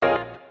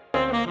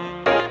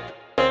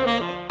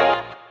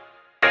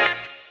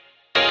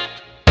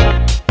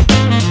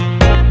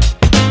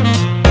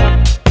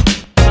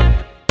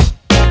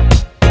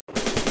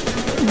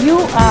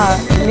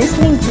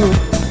to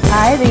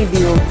I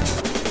Radio.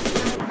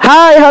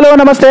 Hi hello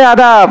నమస్తే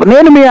ఆదాబ్,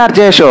 నేను మీ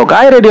RJ Ashok.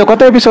 I radio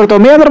కొత్త ఎపిసోడ్తో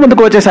మీ అందరి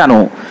ముందుకు వచ్చేసాను.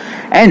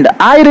 And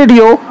I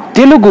radio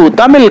Telugu,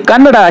 Tamil,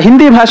 Kannada,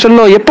 Hindi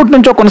భాషల్లో ఎప్పటి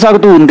నుంచో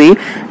కొనసాగుతూ ఉంది.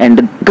 అండ్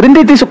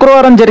క్రింది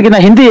శుక్రవారం జరిగిన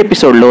హిందీ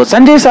ఎపిసోడ్లో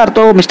సంజయ్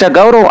సార్తో మిస్టర్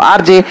గౌరవ్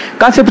ఆర్జే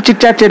కాసేపు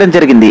చిట్ చాట్ చేయడం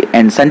జరిగింది.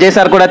 అండ్ సంజయ్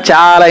సార్ కూడా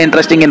చాలా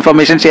ఇంట్రెస్టింగ్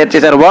ఇన్ఫర్మేషన్ షేర్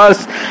చేశారు.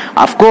 Boss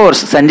of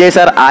course Sanjay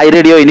sir I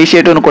radio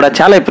ఇనిషియేటివ్ను కూడా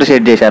చాలా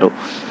అప్రిషియేట్ చేశారు.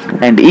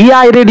 అండ్ ఈ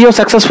ఐ రేడియో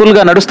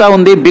సక్సెస్ఫుల్గా నడుస్తూ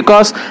ఉంది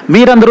బికాస్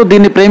మీరందరూ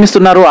దీన్ని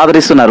ప్రేమిస్తున్నారు,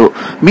 ఆదరిస్తున్నారు.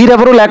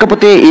 మీరెవరూ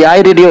లేకపోతే ఈ ఐ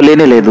రేడియో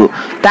లేనే లేదు.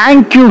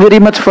 Thank you very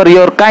much for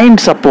your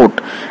kind support.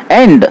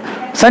 And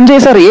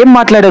Sanjay sir ఏం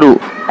మాట్లాడారు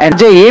అండ్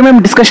జై ఏమేమి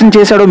డిస్కషన్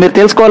చేశాడో మీరు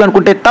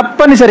తెలుసుకోవాలనుకుంటే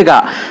తప్పనిసరిగా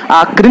ఆ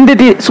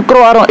క్రిందిటి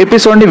శుక్రవారం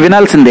ఎపిసోడ్ని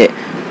వినాల్సిందే.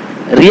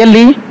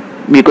 రియల్లీ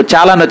మీకు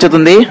చాలా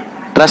నచ్చుతుంది,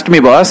 ట్రస్ట్ మీ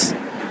బాస్.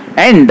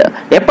 అండ్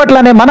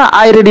ఎప్పట్లానే మన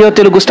ఐ రేడియో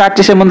తెలుగు స్టార్ట్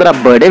చేసే ముందర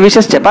బర్త్డే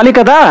విషెస్ చెప్పాలి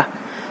కదా.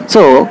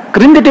 సో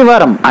క్రిందిటి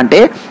వారం అంటే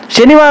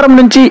శనివారం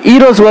నుంచి ఈ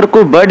రోజు వరకు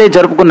birthday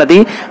జరుపుకున్నది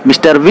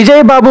mister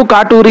Vijay Babu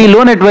Katuri,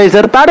 loan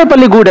advisor,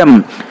 Tadepalligudem.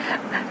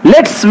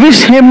 Let's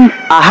wish him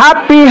a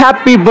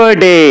happy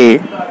birthday.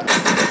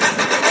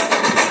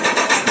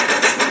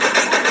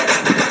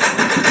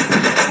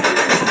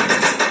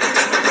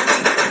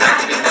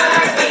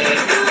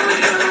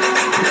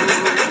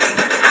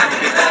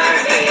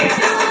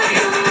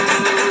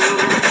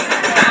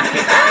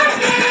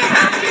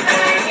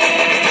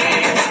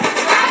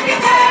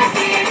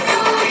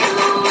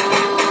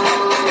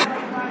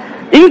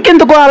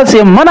 ఇంకెందుకు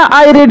ఆలస్యం, మన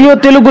ఐ రేడియో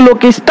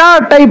తెలుగులోకి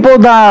స్టార్ట్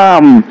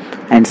అయిపోదాం.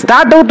 అండ్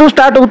స్టార్ట్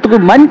అవుతూ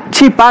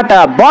మంచి పాట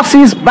బాస్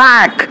ఈస్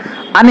బ్యాక్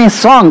అనే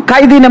సాంగ్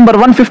ఖైదీ నెంబర్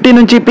 150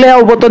 నుంచి ప్లే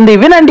అవబోతుంది.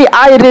 వినండి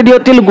I radio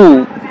Telugu.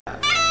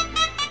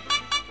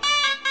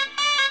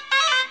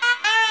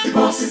 The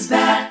boss is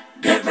back,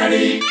 get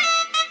ready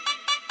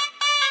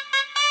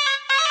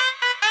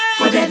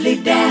for deadly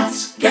dance,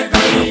 get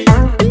ready.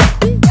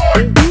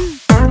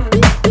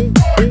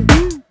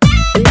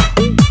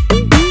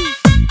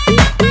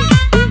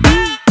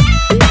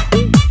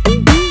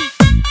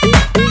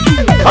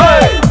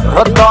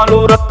 Rattalu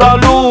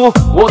Rattalu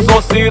ఓ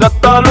సోసి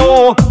రత్తాలు,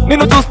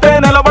 నిన్ను చూస్తే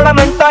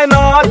నిలబడనంటాయి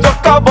నా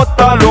చొక్కా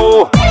బొత్తాలు.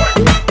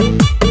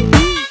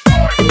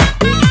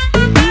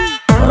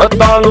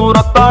 రత్తాలు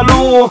రత్తాలు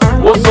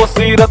ఓ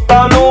సోసి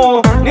రత్తాలు,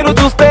 నిన్ను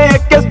చూస్తే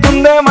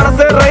ఎక్కేస్తుందే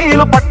మనసే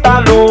రైలు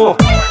పట్టాలు.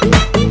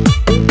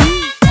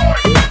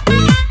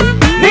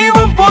 నీ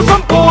వంపు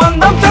సొంపు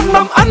అందం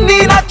చందం అన్నీ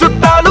నా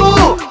చుట్టాలు,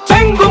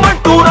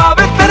 చెంగుమంటూ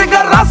రావే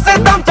తెరగా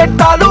రాసేద్దాం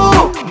చట్టాలు.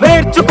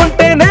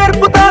 నేర్చుకుంటే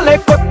నేర్పుతాలే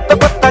కొత్త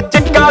కొత్త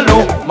చిట్కాలు,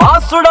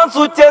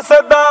 మాసుడాన్సు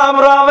చేసేద్దాం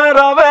రావే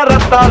రావే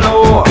రత్తాలు.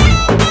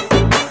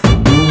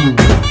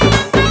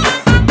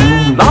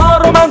 నా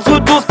రొమాన్సు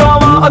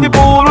చూస్తావా అది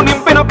పూలు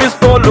నింపిన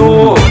పిస్తోలు.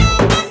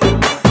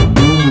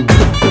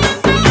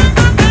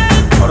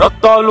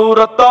 రత్తాలు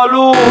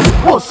రత్తాలు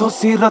ఓ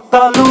సోసి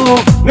రత్తాలు,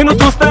 నిన్ను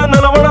చూస్తే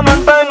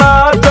నిలబడనంటాయి నా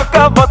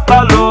చొక్కా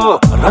బత్తాలు.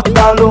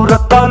 రత్తాలు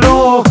రత్తాలు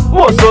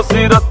ఓ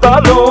సోసి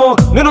రత్తాలు,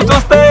 నిన్ను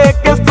చూస్తే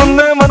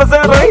ఎక్కేస్తుంది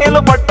మనసే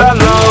రైలు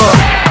పట్టాలు.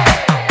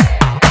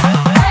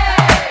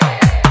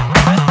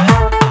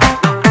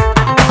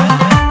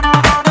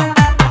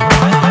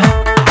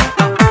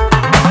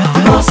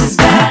 The boss is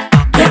back,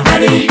 get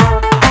ready.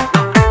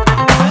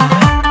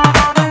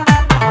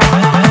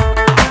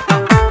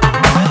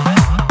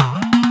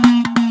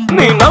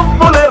 నీ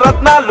నవ్వులే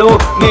రత్నాలు,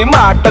 నీ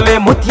మాటలే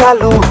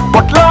ముత్యాలు,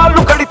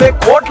 పొట్లాలు కడితే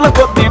కోట్ల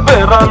కొద్ది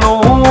బేరాలు.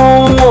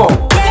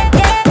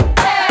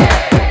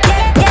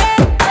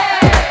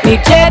 నీ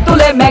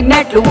చేతులే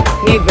మ్యాగ్నెట్లు,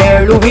 నీ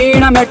వేళ్ళు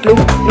వీణ మెట్లు,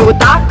 నువ్వు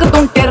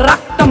తాకుతుంటే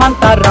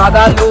రక్తమంతా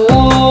రాగాలు.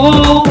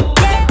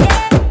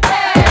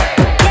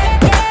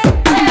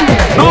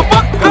 నువ్వు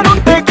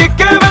పక్కనుంటే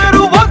కిక్కే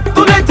వేరు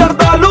వద్దులే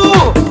జర్దాలు.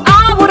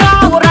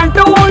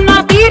 ఆవురావురంటూ ఉన్న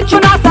తీర్చు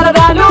నా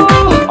సరదాలు.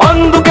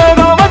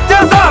 అందుకేగా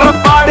వచ్చేసారా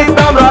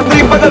పాడిద్దాం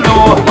రాత్రి పగలు,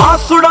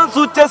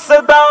 మాసుడాన్సు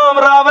చేసేద్దాం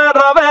రావే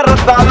రావే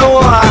రత్తాలు.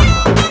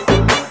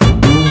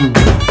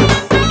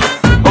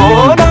 ఓ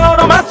నా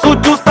రొమాన్సు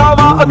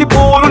చూస్తావా అది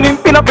పూలు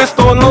నింపిన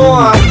పిస్తోలు.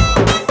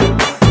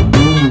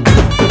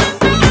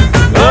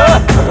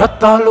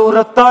 రత్తాలు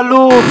రత్తాలు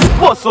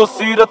ఓ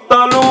సోసి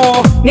రత్తాలు,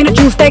 నిన్ను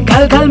చూస్తే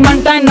గల్ గల్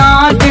మంటాయి నా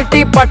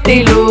చిట్టి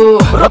పట్టీలు.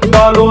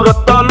 రత్తాలు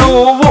రత్తాలు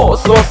ఓ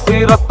సోసి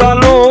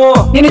రత్తాలు,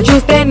 నిన్ను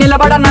చూస్తే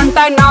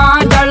నిలబడనంటాయి నా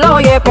జల్లో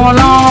ఏ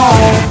పొలం.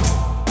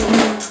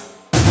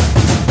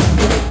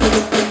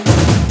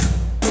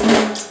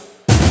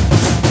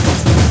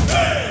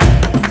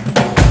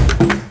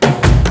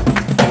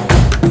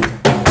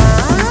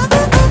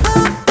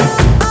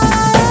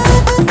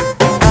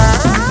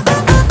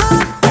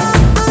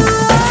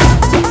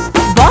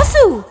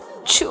 బాసు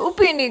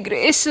చూపి నీ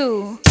grace.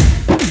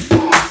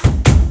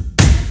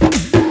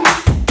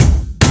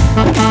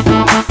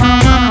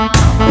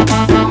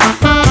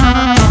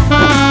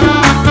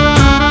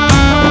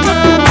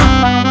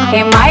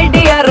 Hey my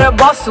dear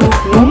boss,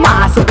 నువ్వు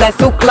మాసు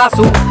ప్లస్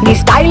క్లాసు, నీ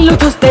స్టైల్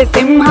చూస్తే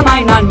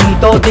సింహమైన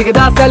నీతో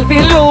దిగదా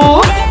సెల్ఫీలు.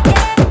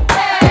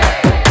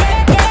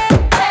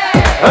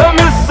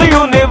 మిస్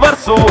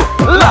యూనివర్సు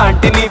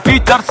లాంటి నీ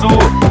ఫీచర్స్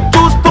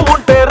చూస్తూ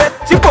ఉంటే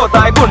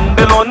రెచ్చిపోతాయి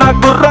గుండెలో నా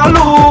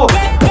గుర్రాలు.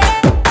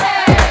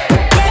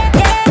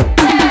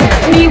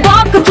 నీ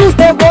వాక్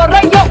చూస్తే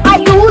బోరయ్యో ఐ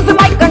లూజ్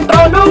మై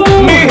కంట్రోల్.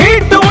 నీ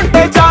హీట్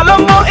ఉంటే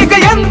చాలమ్మో ఇక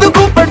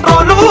ఎందుకు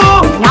పెట్రోలు.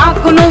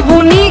 నాకు నువ్వు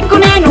నీకు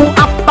నేను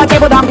అప్ప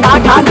చెబుదాం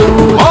పాఠాలు.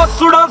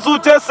 డాన్సు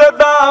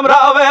చేసేద్దాం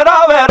రావే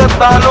రావే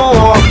రత్తాలు.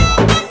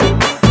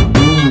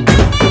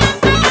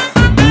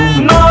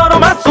 నాను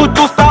మ్యాథ్స్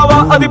చూస్తావా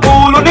అది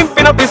పూలు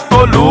నింపిన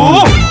పిస్తోలు.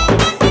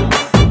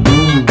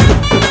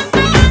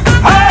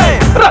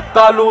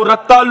 రత్తాలు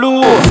రత్తాలు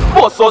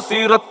పోసోసి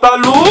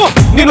రత్తాలు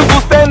నిన్ను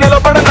చూస్తే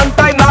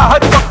నిలబడనంటాయి నా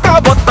చొక్కా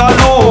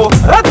బొత్తాలు.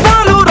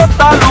 రత్తాలు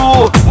రత్తాలు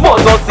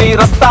పోసోసి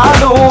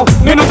రత్తాలు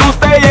నిన్ను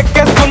చూస్తే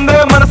ఎక్కేస్తుందే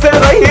మనసే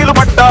రైలు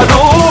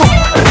పట్టాలు.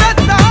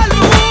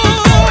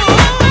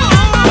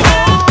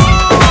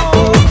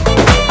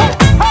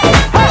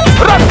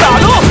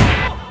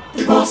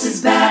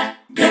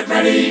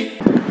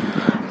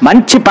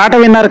 మంచి పాట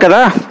విన్నారు కదా.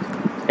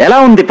 ఎలా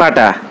ఉంది పాట?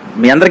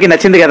 మీ అందరికీ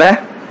నచ్చింది కదా?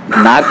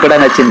 నాకు కూడా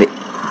నచ్చింది.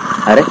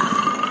 అరే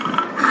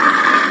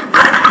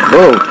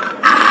ఓ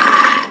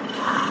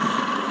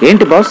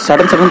ఏంటి బాస్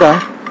సడన్గా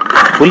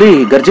పులి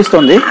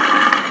గర్జిస్తోంది?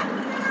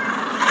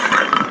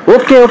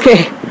 ఓకే ఓకే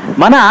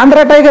మన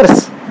ఆంధ్ర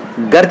టైగర్స్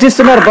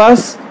గర్జిస్తున్నారు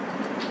బాస్.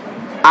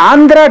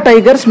 ఆంధ్ర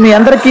టైగర్స్ మీ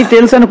అందరికీ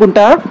తెలుసు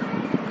అనుకుంటా.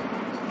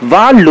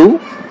 వాళ్ళు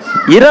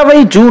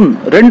 20 జూన్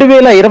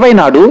 2020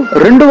 నాడు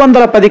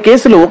 210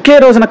 కేసులు ఒకే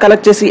రోజున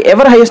కలెక్ట్ చేసి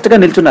ఎవర్ హైయెస్ట్ గా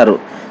నిల్చున్నారు.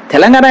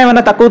 తెలంగాణ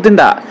ఏమైనా తక్కువ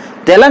తిందా?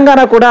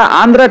 తెలంగాణ కూడా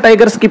ఆంధ్ర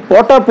టైగర్స్ కి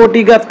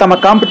పోటాపోటీగా తమ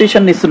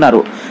కాంపిటీషన్ ఇస్తున్నారు.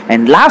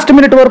 అండ్ లాస్ట్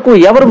మినిట్ వరకు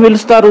ఎవరు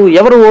గెలుస్తారు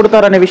ఎవరు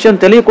ఓడుతారు అనే విషయం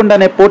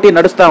తెలియకుండానే పోటీ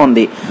నడుస్తూ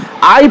ఉంది.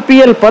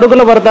 IPL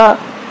పరుగుల వరద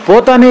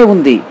పోతానే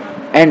ఉంది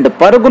అండ్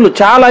పరుగులు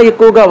చాలా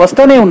ఎక్కువగా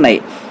వస్తూనే ఉన్నాయి.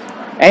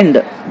 అండ్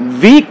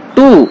వీక్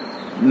 2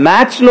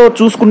 మ్యాచ్ లో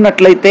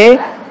చూసుకున్నట్లయితే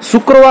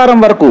శుక్రవారం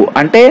వరకు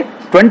అంటే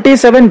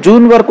 27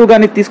 జూన్ వరకు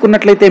కానీ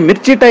తీసుకున్నట్లయితే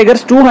మిర్చి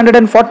టైగర్స్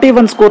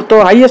 241 స్కోర్తో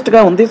హైయెస్ట్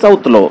గా ఉంది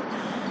సౌత్ లో.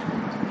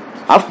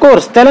 అఫ్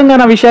కోర్స్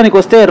తెలంగాణ విషయానికి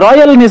వస్తే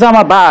రాయల్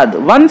నిజామాబాద్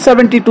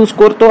 172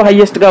 స్కోర్తో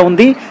హైయెస్ట్ గా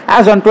ఉంది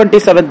as on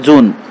 27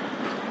 June.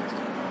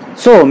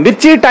 So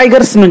Mirchi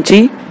tigers నుంచి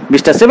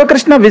mister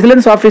Sivakrishna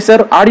vigilance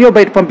officer audio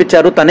బయట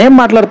పంపించారు. తనేం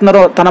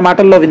మాట్లాడుతున్నారో తన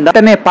మాటల్లో విందాం.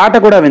 తనే పాట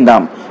కూడా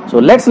విందాం. So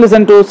let's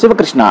listen to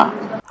Sivakrishna.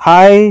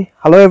 Hi,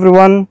 hello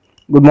everyone.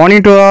 Good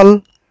morning to all.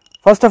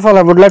 First of all,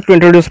 I would like to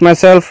introduce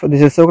myself.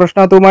 This is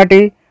Sukrishna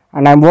Tumati,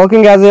 and I am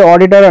working as a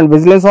auditor and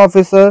vigilance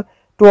officer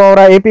to our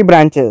AP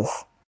branches.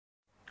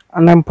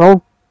 And I am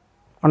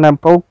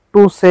proud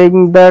to saying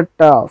that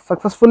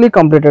successfully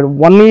completed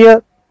 1 year,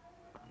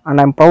 and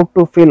I am proud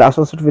to feel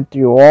associated with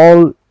you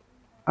all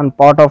and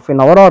part of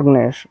in our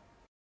organization.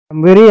 I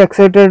am very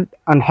excited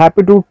and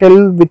happy to tell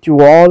with you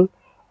all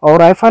our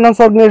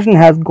iFinance organization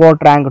has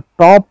got ranked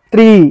top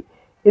 3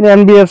 in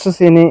NBFCs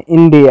in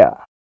India.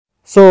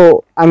 So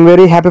I'm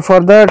very happy for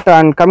that.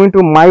 And coming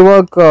to my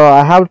work,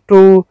 I have to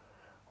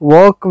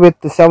work with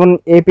 7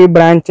 AP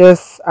branches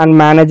and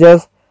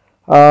managers.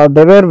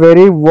 They were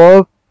very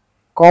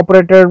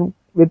cooperated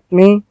with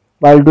me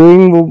while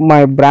doing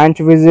my branch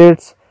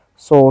visits.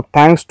 So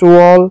thanks to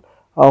all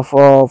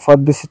for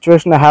this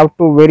situation. I have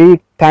to very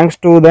thanks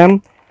to them,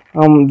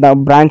 the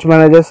branch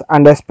managers,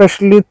 and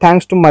especially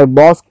thanks to my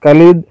boss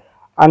Khalid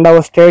and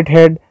our state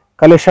head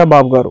Kalesha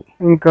Babu garu.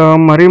 ఇంకా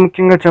మరీ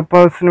ముఖ్యంగా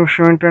చెప్పాల్సిన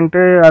విషయం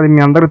ఏంటంటే అది మీ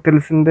అందరికి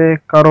తెలిసిందే,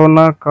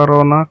 కరోనా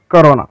కరోనా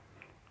కరోనా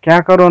క్యా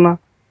కరోనా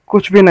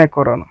కుచ్ బి నై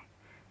కరోనా.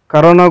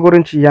 కరోనా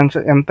గురించి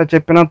ఎంత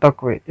చెప్పినా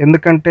తక్కువే.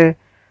 ఎందుకంటే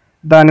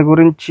దాని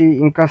గురించి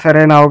ఇంకా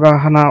సరైన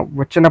అవగాహన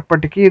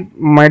వచ్చినప్పటికీ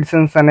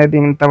మెడిసిన్స్ అనేది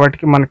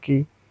ఇంతవాటికి మనకి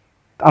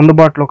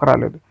అందుబాటులోకి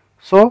రాలేదు.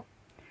 So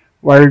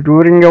while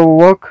during your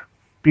work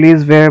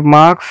please wear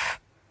masks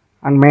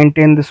and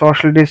maintain the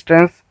social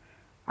distance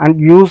and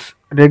use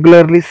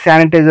regularly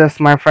sanitizers,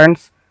 my friends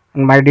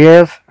and my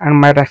dears and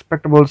my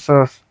respectable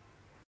sirs.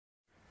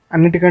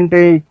 అన్నిటికంటే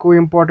ఎక్కువ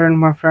important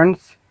my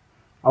friends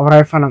our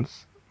iFinance.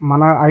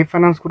 మన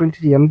iFinance గురించి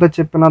ఎంత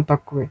చెప్పినా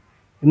తక్కువే.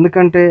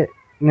 ఎందుకంటే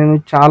నేను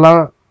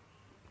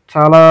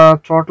చాలా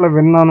చోట్ల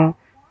విన్నాను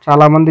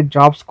చాలామంది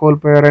జాబ్స్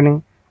కోల్పోయారని,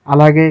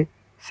 అలాగే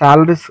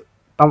శాలరీస్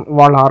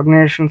వాళ్ళ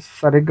ఆర్గనైజేషన్స్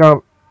సరిగ్గా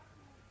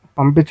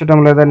పంపించడం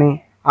లేదని,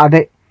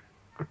 అదే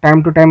టైం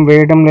టు టైం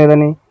వేయడం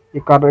లేదని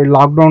ఈ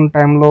లాక్డౌన్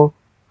టైంలో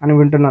అని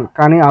వింటున్నాను.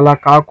 కానీ అలా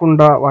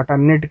కాకుండా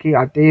వాటన్నిటికీ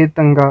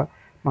అతీతంగా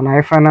మన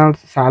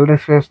ఐఫైనాన్స్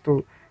శాలరీస్ వేస్తూ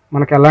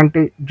మనకు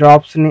ఎలాంటి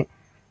జాబ్స్ని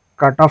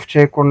కట్ ఆఫ్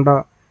చేయకుండా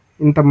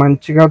ఇంత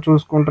మంచిగా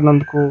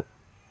చూసుకుంటున్నందుకు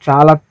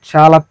చాలా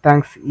చాలా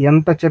థ్యాంక్స్.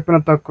 ఎంత చెప్పినా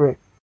తక్కువే.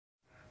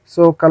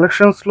 సో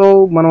కలెక్షన్స్లో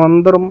మనం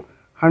అందరం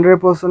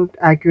 100%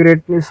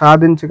 యాక్యురేట్ని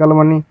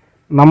సాధించగలమని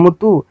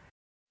నమ్ముతూ,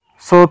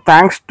 so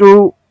thanks to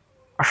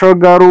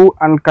Ashok garu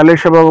and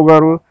కలేష బాబు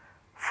గారు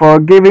for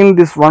giving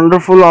this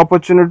wonderful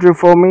opportunity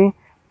for me.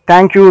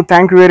 Thank you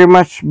very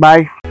much.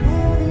 Bye.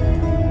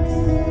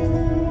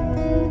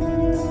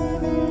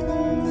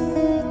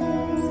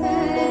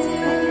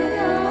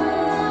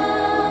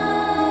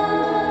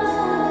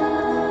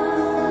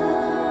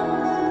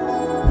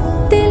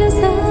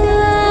 తెలుసా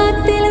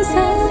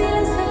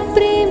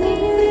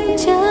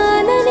ప్రేమించ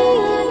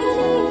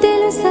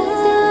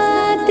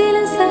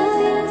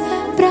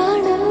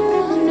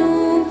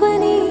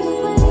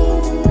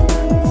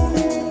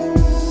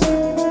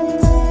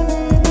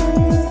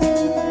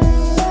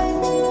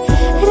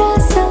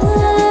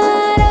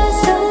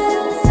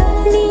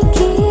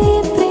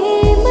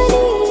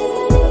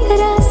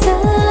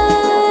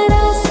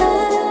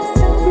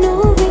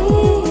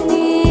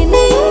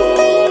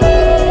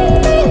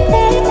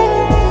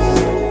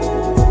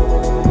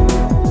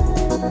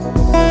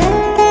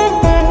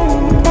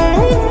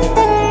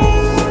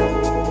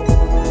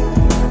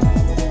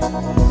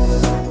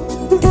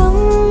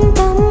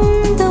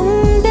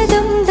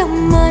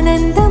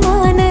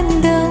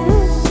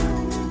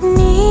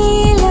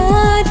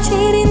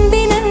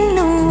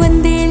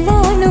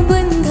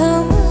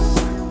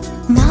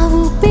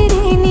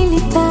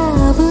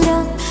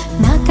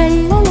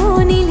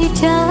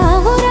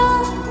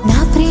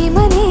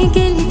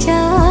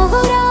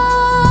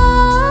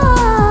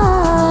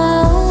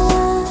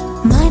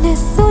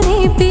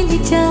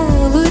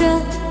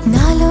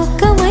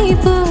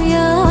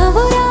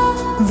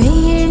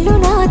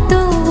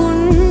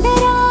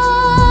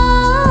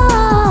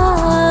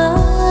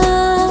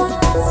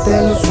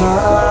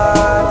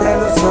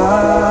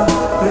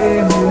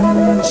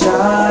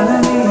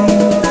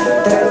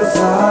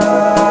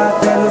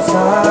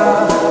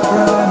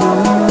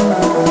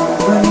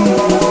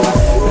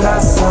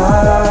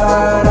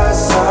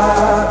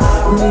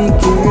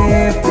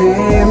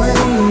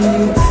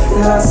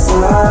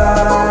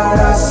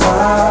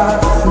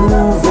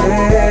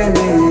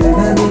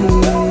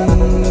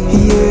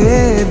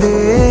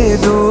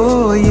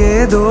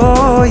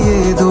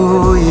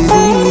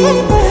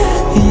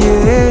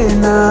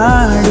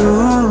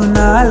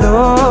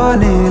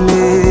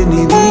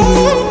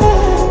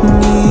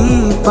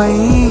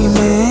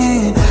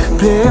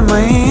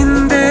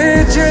ఏమైందే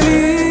చలి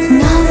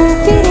నా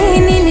ఊపిరే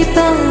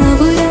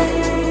నిలిపావురా,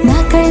 నా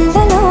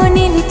కళ్ళలో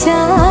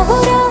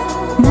నిలిచావురా,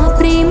 నా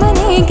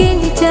ప్రేమనే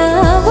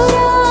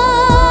గెలిచావురా,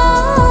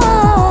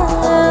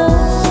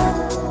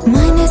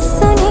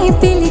 మనస్సునే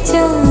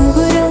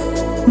పిలిచావురా,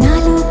 నా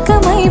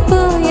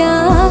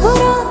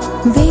లోకమైపోయావురా,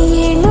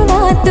 వెయ్యేళ్ళు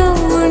నాతో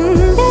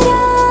ఉండరా.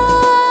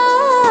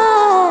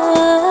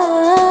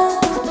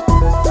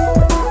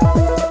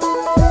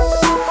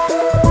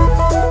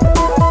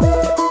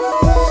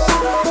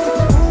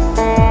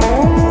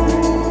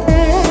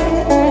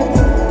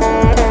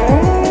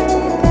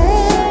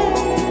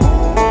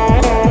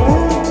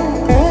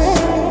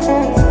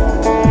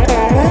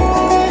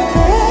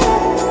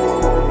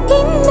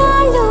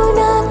 ఇన్నాళ్ళు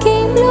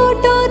నాకేం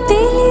లోటో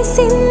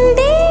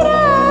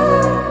తెలిసిందేరా,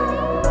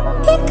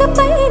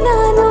 ఇకపై నా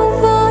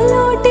నువ్వా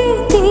లోటే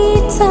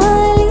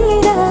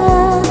తీర్చాలిరా.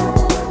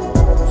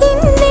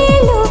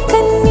 ఇన్నేళ్ళు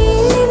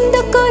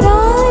కన్నీళ్ళెందుకు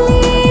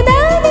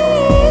రాలేదని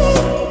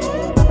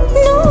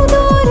నువ్వు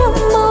దూరం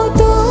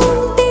అవుతూ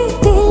ఉంటే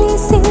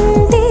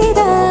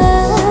తెలిసిందేరా.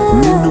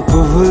 నిన్ను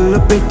పువ్వుల్లో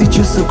పెట్టి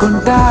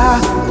చూసుకుంటా,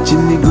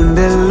 చిన్ని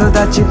గుండెల్లో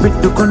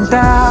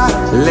దాచిపెట్టుకుంటా,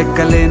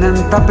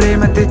 లెక్కలేనంత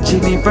ప్రేమ తెచ్చి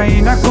నీ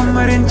పైన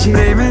కుమ్మరించి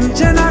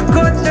ప్రేమించిన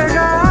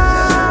కొత్తగా.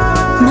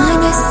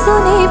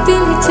 మనస్సునే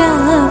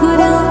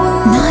పిలిచావురా,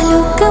 నా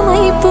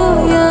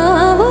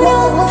లోకమైపోయావురా,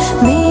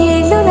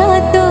 వెయ్యేళ్ళు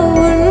నాతో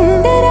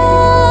ఉండరా.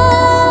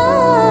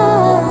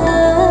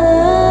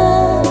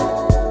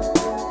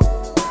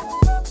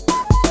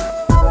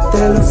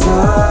 తెలుసా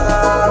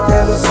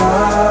తెలుసా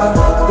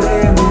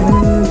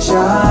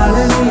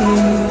ప్రేమించాలని,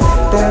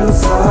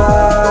 తెలుసా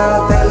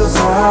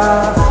తెలుసా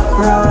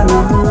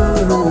ప్రాణం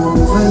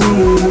నువ్వని,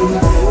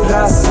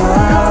 రసా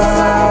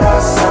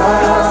రసా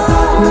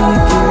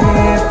నీకే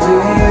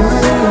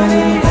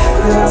ప్రేమని,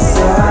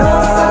 రసా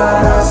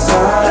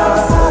రసా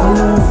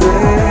నువ్వే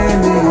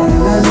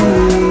నేనని.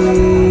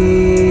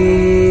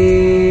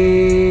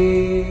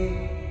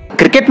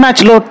 క్రికెట్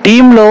మ్యాచ్లో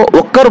టీంలో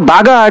ఒక్కరు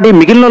బాగా ఆడి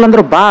మిగిలిన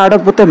వాళ్ళందరూ బాగా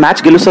ఆడకపోతే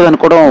మ్యాచ్ గెలుస్తుంది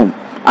అనుకోవడం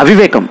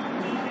అవివేకం.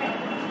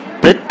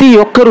 ప్రతి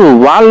ఒక్కరూ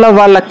వాళ్ళ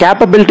వాళ్ళ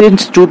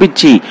క్యాపబిలిటీస్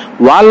చూపించి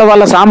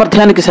వాళ్ళ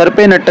సామర్థ్యానికి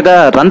సరిపోయినట్టుగా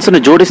రన్స్ని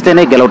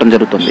జోడిస్తేనే గెలవడం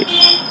జరుగుతుంది.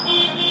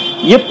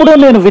 ఎప్పుడో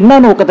నేను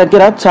విన్నాను ఒక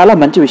దగ్గర, చాలా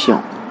మంచి విషయం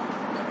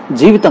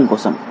జీవితం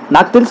కోసం.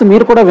 నాకు తెలిసి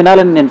మీరు కూడా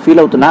వినాలని నేను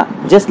ఫీల్ అవుతున్నా.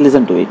 Just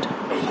listen to it.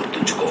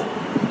 గుర్తుంచుకో,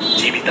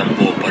 జీవితం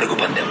ఓ పరుగు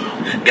పందెం.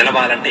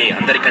 గెలవాలంటే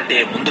అందరికంటే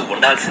ముందు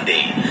ఉండాల్సిందే.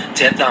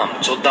 చేద్దాం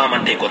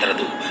చూద్దామంటే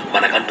కుదరదు.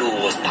 మనకంటూ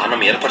ఓ స్థానం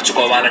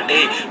ఏర్పరచుకోవాలంటే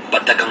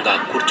బద్ధకంగా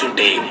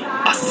కూర్చుంటే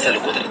అస్సలు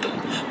కుదరదు.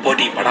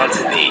 పోటీ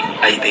పడాల్సిందే.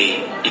 అయితే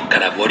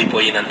ఇక్కడ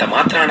ఓడిపోయినంత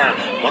మాత్రాన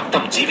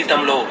మొత్తం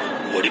జీవితంలో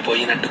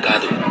ఓడిపోయినట్టు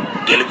కాదు.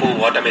 గెలుపు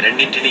ఓటమి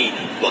రెండింటినీ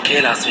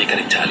ఒకేలా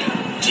స్వీకరించాలి.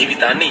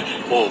 జీవితాన్ని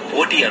ఓ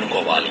పోటీ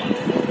అనుకోవాలి.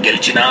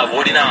 గెలిచినా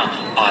ఓడినా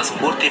ఆ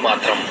స్ఫూర్తి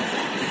మాత్రం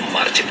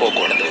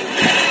మర్చిపోకూడదు.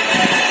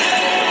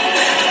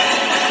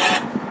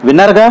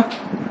 విన్నారుగా,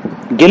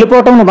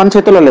 గెలుపోవటం మన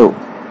చేతుల్లో లేవు,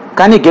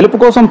 కానీ గెలుపు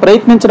కోసం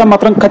ప్రయత్నించడం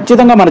మాత్రం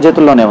ఖచ్చితంగా మన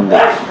చేతుల్లోనే ఉంది.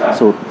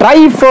 So try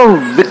for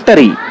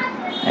victory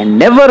and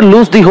never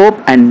loose the hope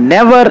and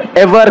never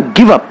ever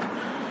give up.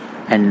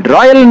 And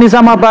royal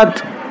Nizamabad,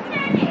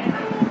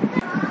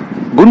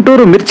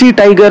 Guntur మిర్చి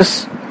టైగర్స్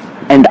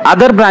అండ్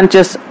అదర్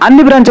బ్రాంచెస్,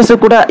 అన్ని బ్రాంచెస్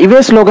కూడా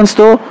ఇవే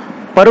స్లోగన్స్తో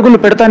పరుగులు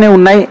పెడతానే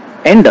ఉన్నాయి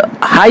అండ్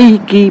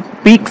హైకి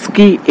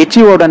పీక్స్కి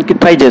అచీవ్ అవడానికి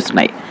ట్రై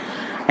చేస్తున్నాయి.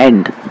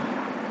 అండ్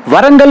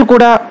వరంగల్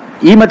కూడా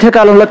ఈ మధ్య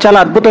కాలంలో చాలా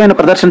అద్భుతమైన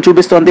ప్రదర్శన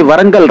చూపిస్తోంది.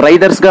 వరంగల్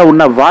రైడర్స్గా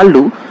ఉన్న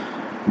వాళ్ళు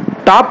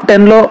టాప్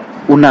 10లో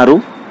ఉన్నారు.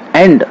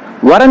 అండ్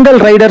వరంగల్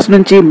రైడర్స్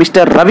నుంచి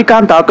మిస్టర్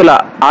రవికాంత్ ఆకుల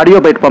ఆడియో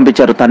బయట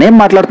పంపించారు. తనేం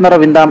మాట్లాడుతున్నారో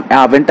విందాం,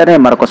 ఆ వెంటనే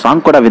మరొక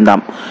సాంగ్ కూడా విందాం.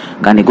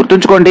 కానీ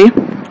గుర్తుంచుకోండి,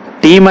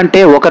 టీం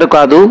అంటే ఒకరు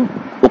కాదు,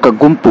 ఒక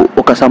గుంపు,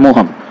 ఒక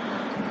సమూహం.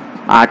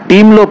 ఆ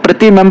టీంలో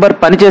ప్రతి మెంబర్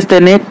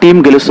పనిచేస్తేనే టీం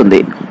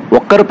గెలుస్తుంది.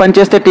 ఒక్కరు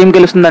పనిచేస్తే టీం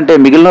గెలుస్తుందంటే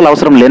మిగిలిన వాళ్ళు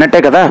అవసరం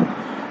లేనట్టే కదా.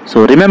 So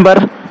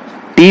remember,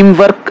 team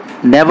work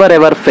never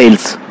ever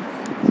fails.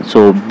 So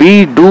be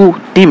do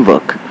team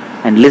work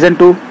and listen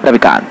to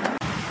Ravikanth.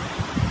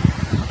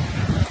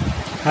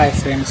 Hi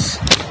friends,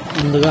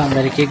 ముందుగా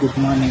అందరికీ గుడ్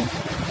మార్నింగ్.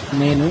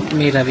 నేను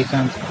మీ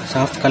Ravikanth,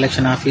 soft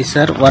collection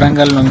officer,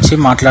 Warangal నుంచి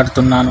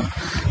మాట్లాడుతున్నాను.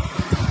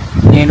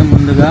 నేను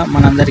ముందుగా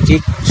మనందరికీ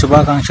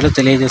శుభాకాంక్షలు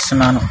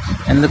తెలియజేస్తున్నాను.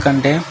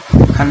 ఎందుకంటే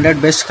 100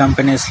 బెస్ట్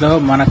కంపెనీస్లో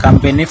మన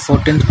కంపెనీ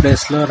 14th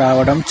ప్లేస్లో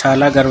రావడం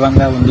చాలా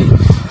గర్వంగా ఉంది.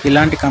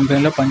 ఇలాంటి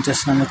కంపెనీలో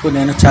పనిచేస్తున్నందుకు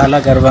నేను చాలా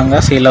గర్వంగా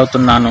ఫీల్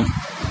అవుతున్నాను.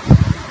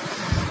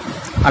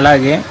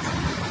 అలాగే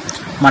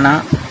మన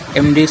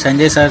ఎండి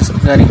సంజయ్ సార్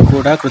గారికి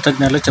కూడా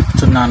కృతజ్ఞతలు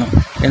చెప్తున్నాను.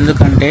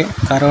 ఎందుకంటే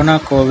కరోనా,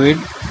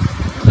 కోవిడ్,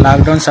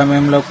 లాక్డౌన్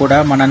సమయంలో కూడా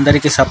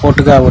మనందరికీ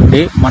సపోర్ట్గా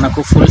ఉండి మనకు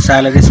ఫుల్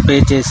శాలరీస్ పే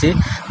చేసి,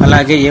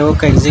 అలాగే ఏ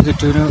ఒక్క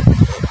ఎగ్జిక్యూటివ్ను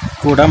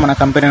కూడా మన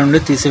కంపెనీ నుండి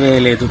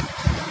తీసివేయలేదు.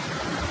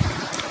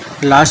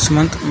 లాస్ట్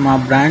మంత్ మా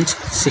బ్రాంచ్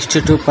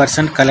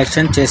 62%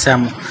 కలెక్షన్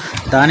చేశాము.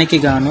 దానికి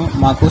గాను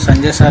మాకు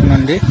సంజయ్ సార్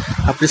నుండి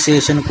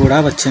అప్రిసియేషన్ కూడా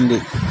వచ్చింది.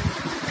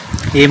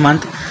 ఈ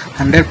మంత్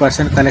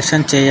 100%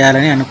 కలెక్షన్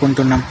చేయాలని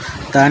అనుకుంటున్నాం.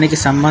 దానికి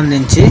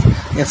సంబంధించి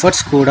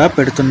ఎఫర్ట్స్ కూడా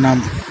పెడుతున్నాం.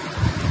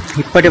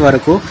 ఇప్పటి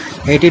వరకు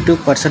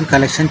 82%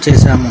 కలెక్షన్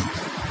చేశాము.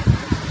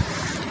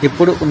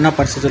 ఇప్పుడు ఉన్న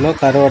పరిస్థితుల్లో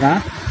కరోనా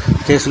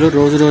కేసులు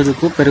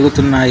రోజుకు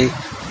పెరుగుతున్నాయి.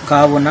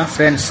 కావున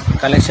ఫ్రెండ్స్,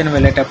 కలెక్షన్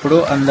వెళ్ళేటప్పుడు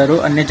అందరూ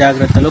అన్ని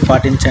జాగ్రత్తలు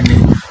పాటించండి.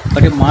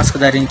 1 మాస్క్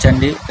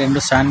ధరించండి,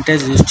 2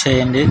 శానిటైజ్ యూజ్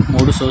చేయండి,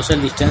 3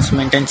 సోషల్ డిస్టెన్స్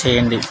మెయింటైన్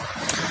చేయండి.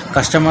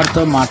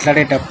 కస్టమర్తో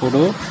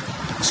మాట్లాడేటప్పుడు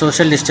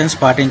సోషల్ డిస్టెన్స్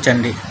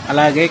పాటించండి.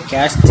 అలాగే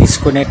క్యాష్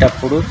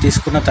తీసుకునేటప్పుడు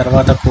తీసుకున్న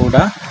తర్వాత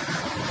కూడా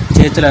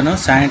చేతులను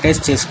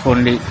శానిటైజ్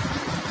చేసుకోండి.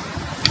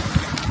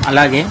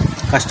 అలాగే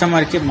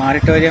కస్టమర్కి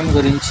మారిటోరియం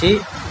గురించి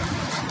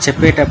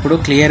చెప్పేటప్పుడు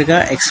క్లియర్గా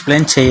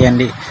ఎక్స్ప్లెయిన్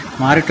చేయండి.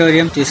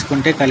 మారిటోరియం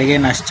తీసుకుంటే కలిగే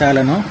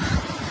నష్టాలను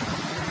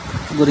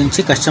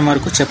గురించి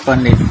కస్టమర్కు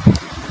చెప్పండి.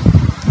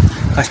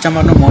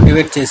 కస్టమర్ను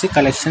మోటివేట్ చేసి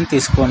కలెక్షన్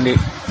తీసుకోండి.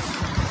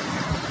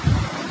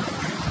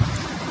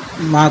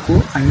 మాకు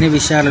అన్ని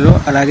విషయాలలో,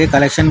 అలాగే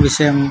కలెక్షన్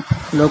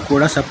విషయంలో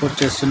కూడా సపోర్ట్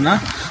చేస్తున్న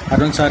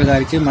అరుణ్ సార్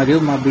గారికి మరియు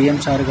మా బిఎం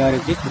సార్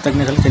గారికి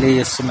కృతజ్ఞతలు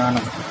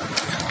తెలియజేస్తున్నాను.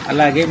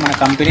 అలాగే మన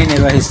కంపెనీ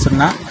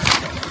నిర్వహిస్తున్న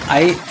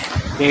ఐ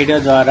రేడియో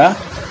ద్వారా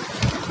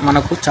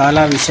మనకు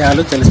చాలా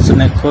విషయాలు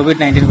తెలుస్తున్నాయి.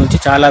 కోవిడ్-19 గురించి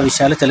చాలా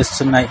విషయాలు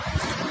తెలుస్తున్నాయి.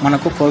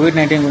 మనకు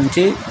కోవిడ్-19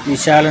 గురించి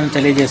విషయాలను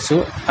తెలియజేస్తూ,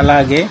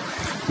 అలాగే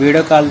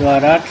వీడియో కాల్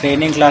ద్వారా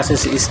ట్రైనింగ్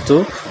క్లాసెస్ ఇస్తూ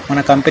మన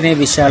కంపెనీ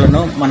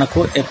విషయాలను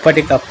మనకు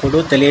ఎప్పటికప్పుడు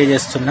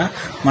తెలియజేస్తున్న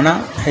మన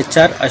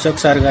హెచ్ఆర్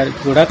అశోక్ సార్ గారికి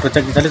కూడా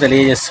కృతజ్ఞతలు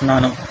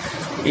తెలియజేస్తున్నాను.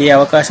 ఈ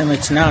అవకాశం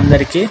ఇచ్చిన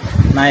అందరికీ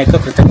నా యొక్క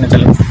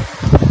కృతజ్ఞతలు.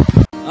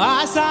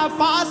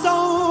 ఆశాపాసం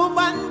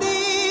బందీ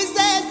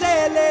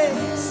చేసేలే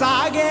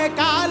సాగే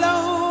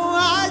కాలం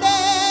ఆడే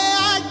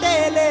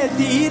ఆటేలే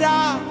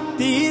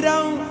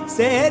తీరం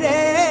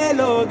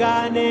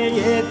సేరేలోగానే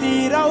ఏ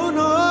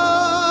తీరవునో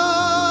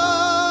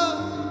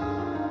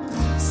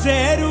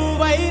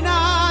సేరువైనా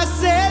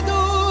సేదు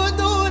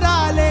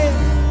దూరాలే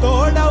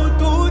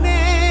తోడవుతూనే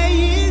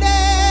ఈడే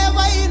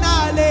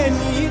వైనాలే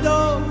నీదో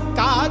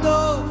కాదో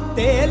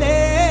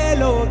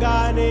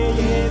తేలేలోగానే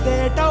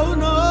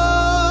ఏదేటవునో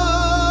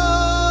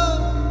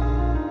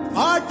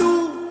ఆటు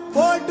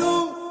పోటు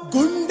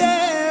గుండె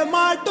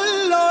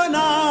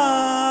మాటుల్లోనా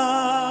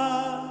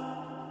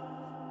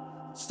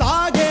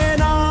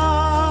సాగేనా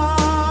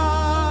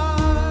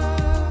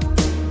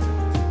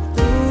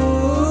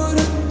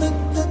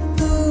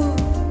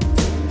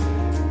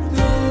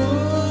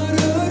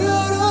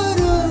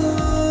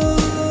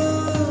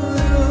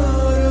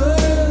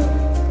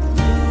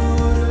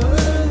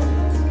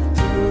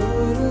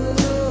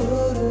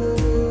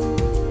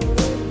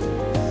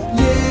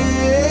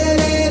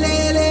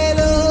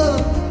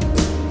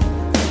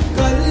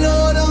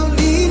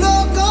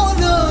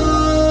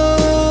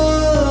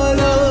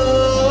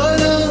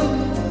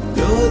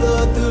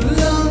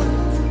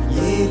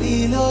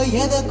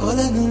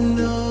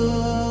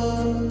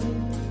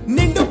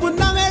నిండు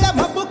పున్నమేళ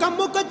మబ్బు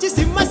కమ్ముకొచ్చి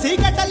సింహ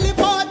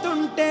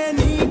సీకటల్లిపోతుంటే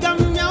నీ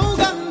గమ్యం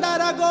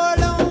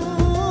గందరగోళం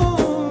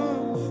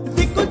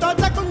దిక్కు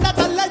తోచకుండా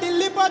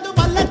తల్లడిల్లిపోతూ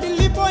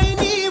పల్లటిల్లిపోయి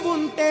నీ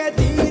ఉంటే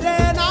తీరే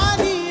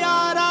నాని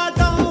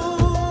ఆరాటం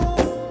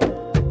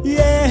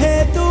ఏ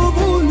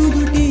హేతువులు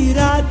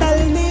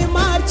రాతల్ని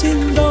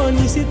మార్చిందో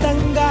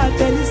నిశితంగా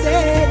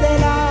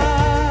తెలిసేదెలా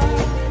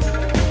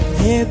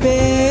ఏ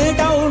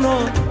పేటవునో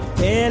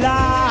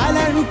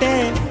తేలాలంటే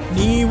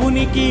నీ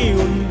ఉనికి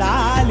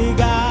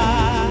ఉండాలిగా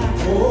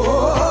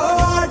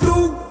ఓటు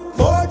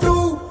పోటు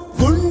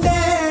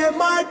గుండె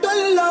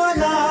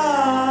మాటుల్లోనా.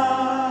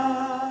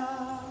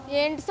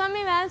 ఏంటి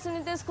స్వామి వేళ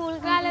సునీత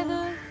స్కూల్కి రాలేదు?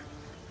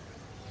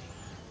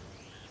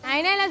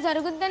 అయినా ఇలా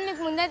జరుగుద్దని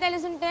నీకు ముందే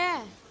తెలుసుంటే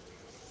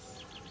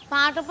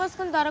పాట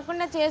పుస్తకం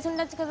దొరకకుండా చేసి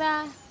ఉండొచ్చు కదా.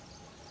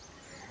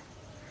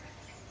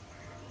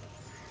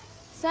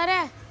 సరే,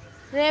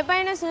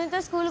 రేపైనా సునీత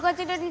స్కూల్కి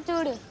వచ్చేటట్లు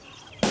చూడు.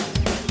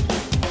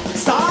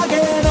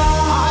 సాగేరా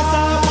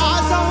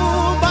ఆశాపాసం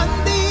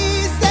బందీ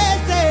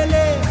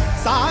చేసేలే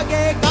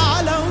సాగే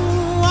కాలం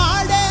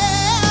ఆడే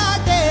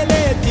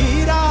ఆటేలే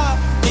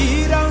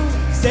తీరం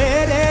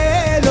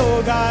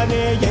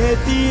సేరేలోగానే ఏ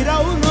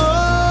తీరవునో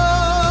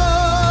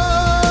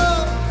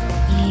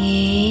ఏ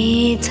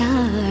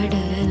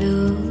జాడలో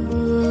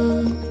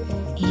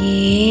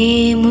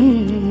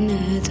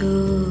ఏమున్నదో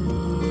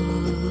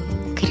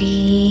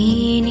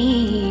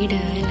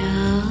క్రీనీడలా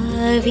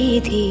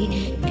విధి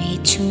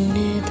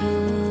వేచున్నదో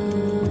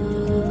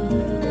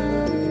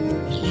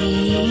ఏ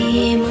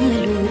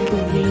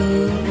మలుపులో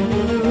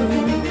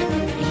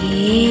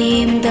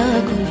ఏం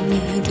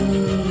దాగున్నదో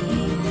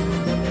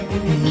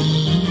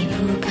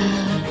నీవుగా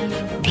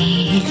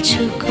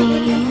తేల్చుకో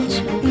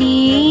నీ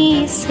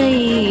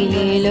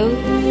శైలిలో.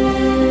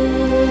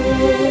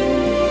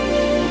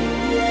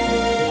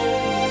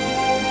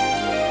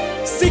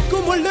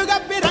 సిక్కుముళ్ళు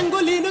గప్పి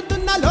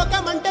రంగులీనుతున్న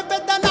లోకమంటే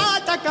పెద్ద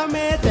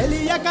నాటకమే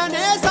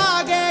తెలియకనే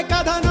సాగే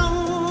కథనం.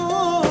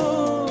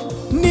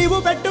 నీవు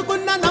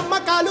పెట్టుకున్న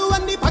నమ్మకాలు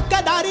అన్ని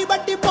పక్కదారి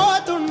బట్టి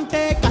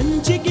పోతుంటే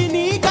కంచికి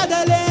నీ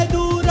కదలే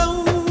దూరం.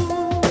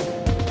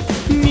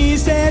 నీ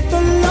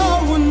చేతుల్లో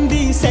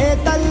ఉంది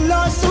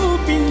సేతల్లో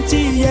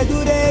చూపించి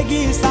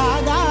ఎదురేగి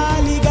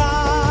సాగాలిగా.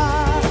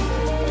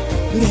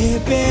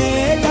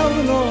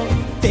 రేపేటవునో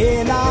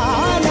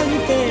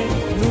తేలాలంటే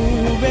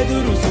నువ్వెదురు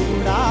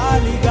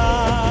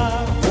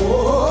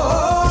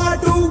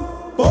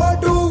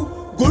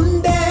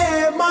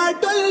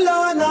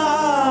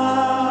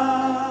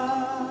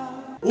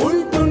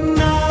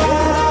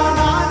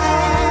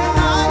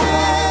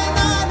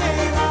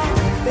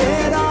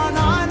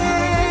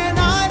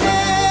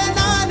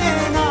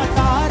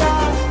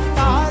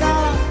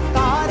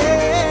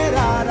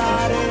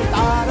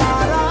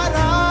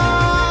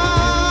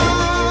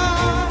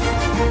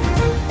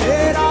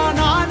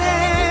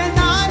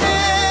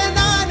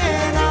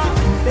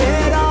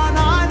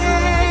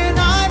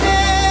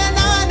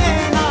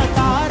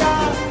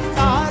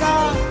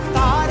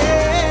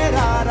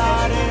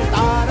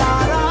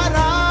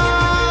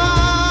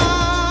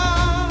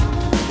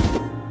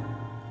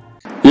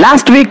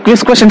వీక్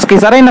క్విజ్ క్వశ్చన్స్ కి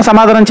సరైన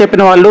సమాధానం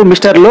చెప్పిన వాళ్ళు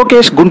mister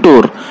Lokesh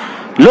Guntur.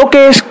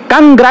 Lokesh,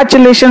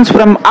 congratulations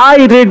from I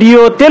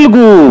radio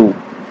Telugu.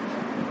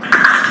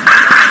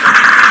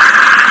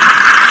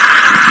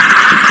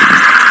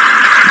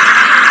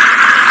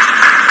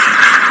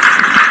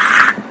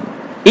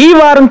 ఈ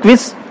వారం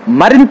క్విజ్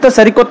మరింత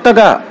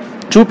సరికొత్తగా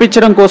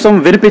చూపించడం కోసం,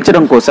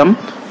 వినిపించడం కోసం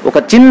ఒక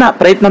చిన్న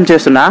ప్రయత్నం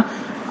చేస్తున్నా.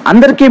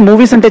 అందరికీ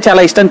మూవీస్ అంటే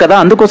చాలా ఇష్టం కదా,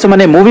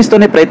 అందుకోసమనే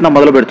మూవీస్తోనే ప్రయత్నం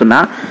మొదలు పెడుతున్నా.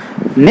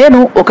 నేను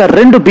ఒక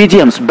 2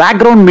 BGMs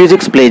బ్యాక్గ్రౌండ్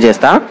మ్యూజిక్స్ ప్లే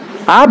చేస్తా.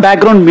 ఆ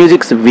బ్యాక్గ్రౌండ్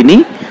మ్యూజిక్స్ విని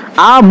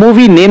ఆ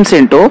మూవీ నేమ్స్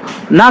ఏంటో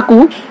నాకు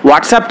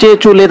వాట్సాప్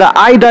చేయొచ్చు, లేదా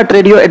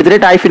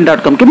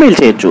i.radio@ifin.com కి మెయిల్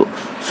చేయొచ్చు.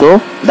 So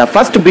the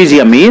first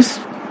BGM is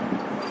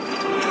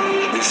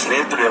నీ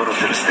స్నేహితుడు ఎవరో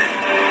తెలిస్తే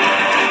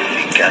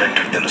నీ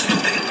క్యారెక్టర్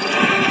తెలుస్తుంది.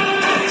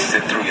 నీ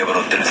శత్రువు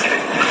ఎవరో తెలిస్తే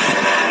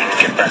నీ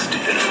కెపాసిటీ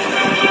తెలుస్తుంది.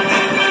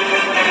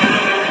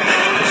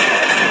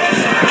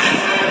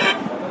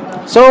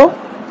 సో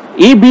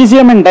ఈ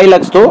BGM అండ్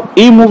డైలాగ్స్ తో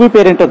ఈ మూవీ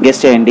పేరేంటో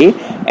గెస్ చేయండి.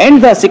 And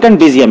the second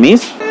BGM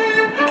is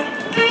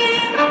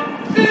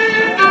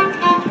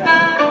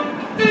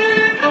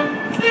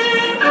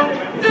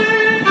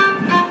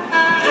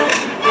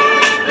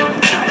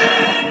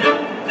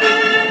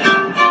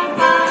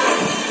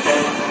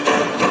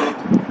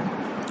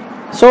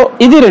so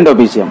ఇది రెండో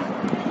BGM.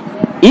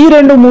 ఈ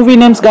 2 మూవీ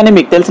నేమ్స్ కానీ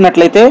మీకు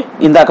తెలిసినట్లయితే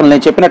ఇందాక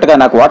నేను చెప్పినట్టుగా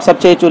నాకు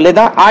వాట్సాప్ చేయొచ్చు,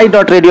 లేదా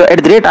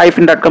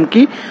i.radio@ifin.com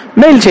కి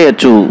మెయిల్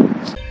చేయొచ్చు.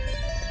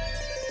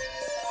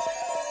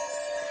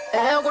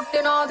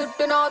 కొట్టినా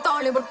తిట్టినా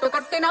తాళి బుట్టు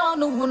కట్టినా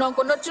నువ్వు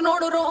నాకు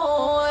నచ్చినోడు రో.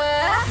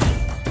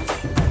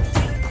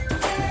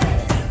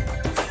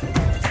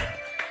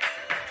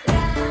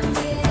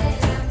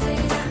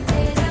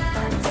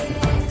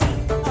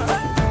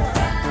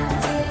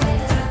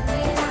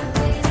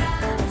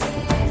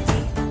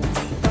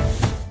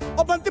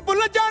 బంతి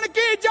పుల్ల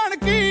జానకి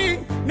జానకి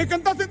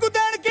నీకంత సిగ్గు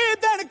దానికి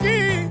దానికి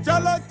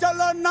చలో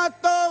చలో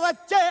నాతో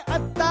వచ్చే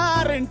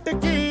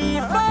అత్తారింటికి.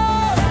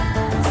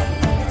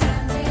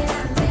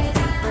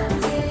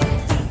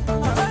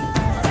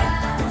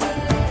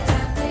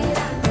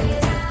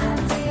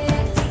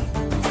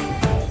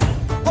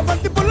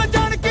 బంతి పుల్ల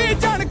జానకి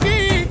జానకి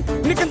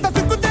నీకంత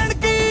సిగ్గు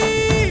దానికి.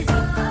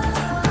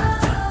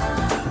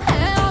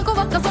 ఒక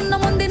ఒక్క సున్న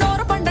ముందు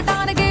నోరు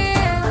పండటానికి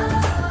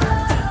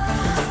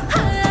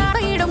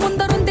ఈడ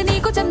ముందరుంది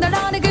నీకు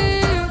చెందడానికి.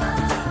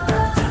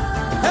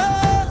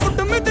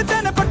 పుట్టు మిద్ది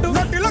తేనె పట్టు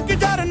నోటిలోకి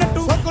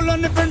జారినట్టు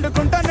సొక్కులన్నీ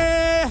పిండుకుంటానే.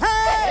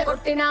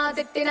 కొట్టినా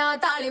తిట్టినా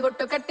తాళి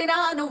బొట్టు కట్టినా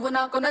నువ్వు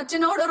నాకు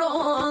నచ్చినోడు రో.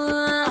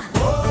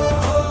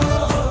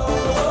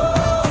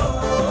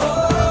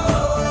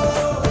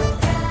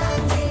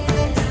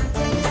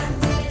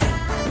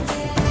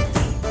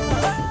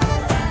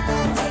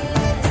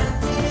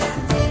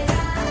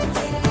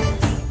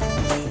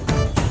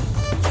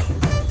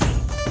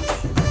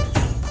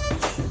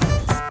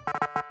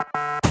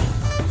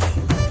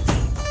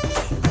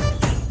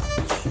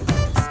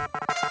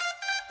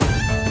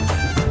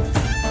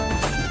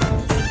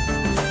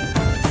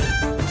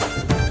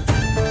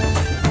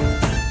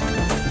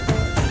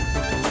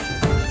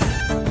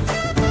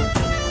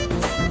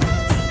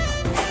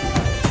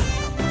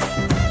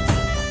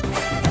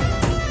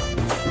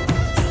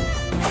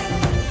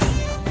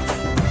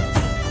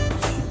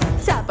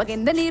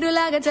 కింద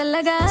నీరులాగా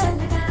చల్లగా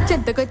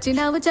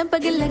చెంతకొచ్చినావు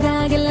చంపగిల్లగా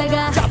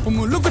గిల్లగా. చాపు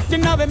ముళ్ళు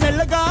గుచ్చినావే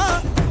మెల్లగా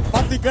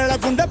పతికళ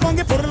గుండె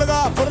పొంగి పొరులుగా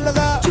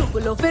పొరులుగా.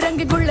 చూపులో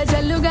ఫిరంగి గుళ్ళ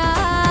జల్లుగా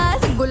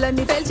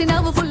సిగ్గులన్నీ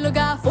తెలిసినావు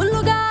ఫుల్లుగా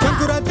ఫుల్లుగా.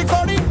 చంకురాతి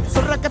కోడి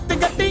సుర్ర కత్తి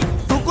గట్టి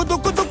దుక్కు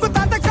దుక్కు దుక్కు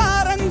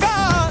తాతకారంగా.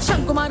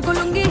 శంకు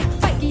మార్కులుంగి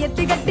పైకి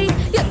ఎత్తి గట్టి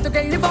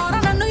ఎత్తుకెళ్ళి పోర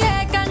నన్ను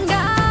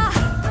ఏకంగా.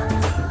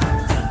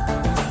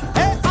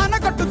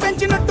 ఆనకట్టు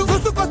పెంచినట్టు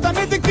గుసుకొస్తా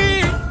మీదికి.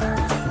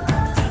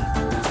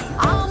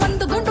 ఆ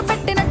మందు గుంటు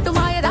పెట్టినట్టు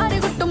మాయదారి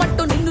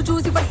గుట్టుమట్టు నిన్ను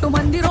చూసి పట్టు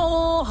మంది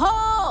రోహో.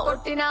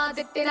 కొట్టినా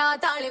తిట్టినా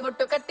తాళి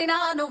బొట్టు కట్టినా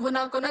నువ్వు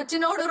నాకు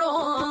నచ్చినోడు రో.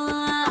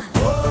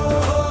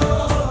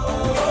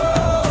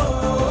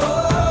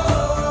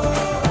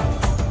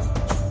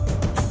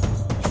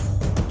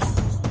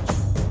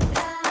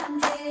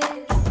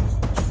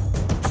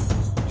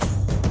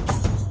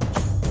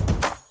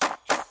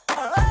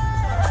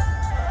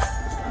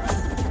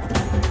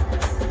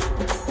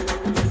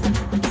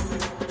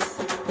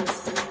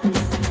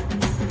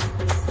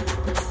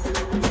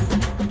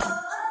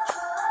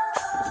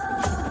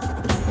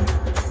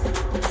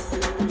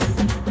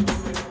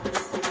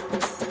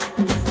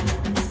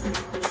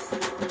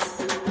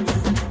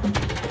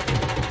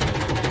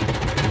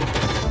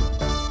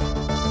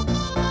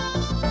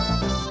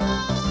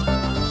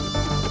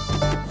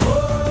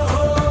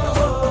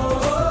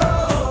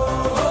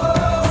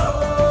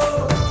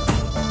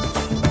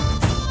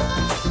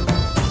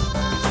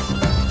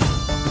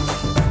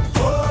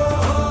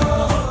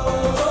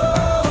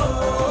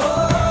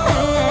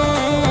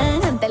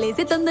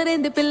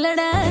 తొందరేంది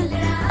పిల్లడా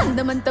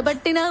అందమంత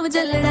బట్టినావు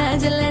జల్లడా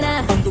జల్లడా.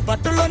 అందు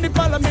బట్టలోని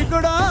పలమి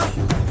కూడా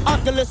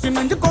ఆకలేసి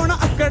నంజుకోణ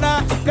అక్కడ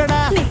ఇక్కడ.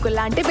 నీకు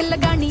లాంటి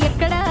పిల్లగాని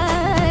ఎక్కడా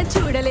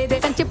చూడలేదే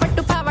కంచి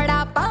పట్టు పావడా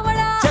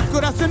పావడా. చెక్కు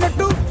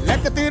రాసినట్టు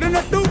లెక్క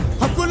తీరినట్టు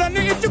హక్కుల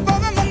దాన్ని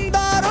ఇచ్చుకోవే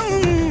మందారం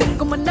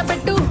మున్న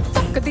పెట్టు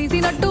పక్క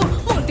తీసినట్టు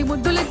మూతి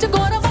ముద్దులిచ్చు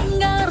ఘోర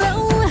బంగారం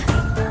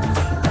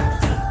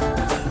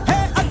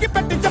అగ్గి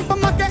పెట్టి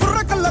చంపమ్మకే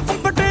కుర్రకల్ల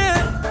కుంపటే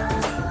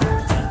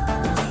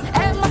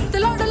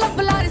మత్తులోడు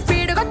లబ్బులారి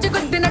స్పీడ్ వచ్చి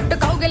గుద్దినట్టు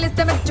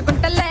కౌగిలిస్తే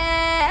మెచ్చుకుంటలే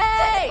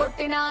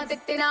కొట్టినా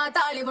తిట్టినా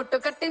తాళి బొట్టు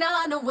కట్టినా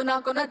నువ్వు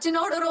నాకు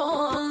నచ్చినోడు రో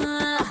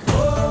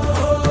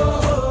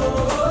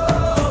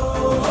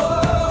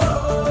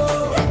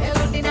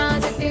కొట్టినా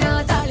తిట్టినా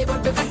తాళి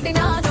బొట్టు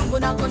కట్టినా నువ్వు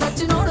నాకు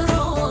నచ్చినోడు రో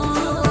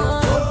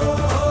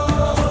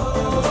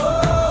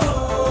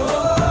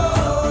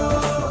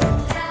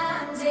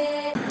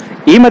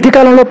ఈ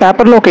మధ్యకాలంలో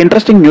పేపర్లో ఒక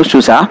ఇంట్రెస్టింగ్ న్యూస్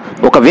చూసా.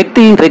 ఒక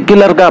వ్యక్తి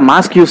రెగ్యులర్గా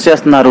మాస్క్ యూస్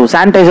చేస్తున్నారు,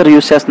 శానిటైజర్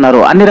యూస్ చేస్తున్నారు,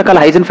 అన్ని రకాల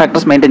హైజీన్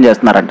ఫ్యాక్టర్స్ మెయింటైన్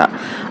చేస్తున్నారంట.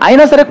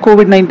 అయినా సరే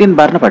COVID-19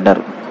 బారిన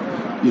పడ్డారు.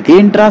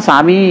 ఇదేంట్రా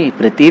స్వామి,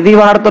 ప్రతిదీ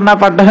వాడుతున్నా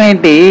పడ్డం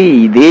ఏంటి,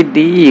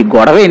 ఇదేంటి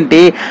గొడవ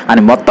ఏంటి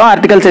అని మొత్తం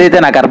ఆర్టికల్ చదివితే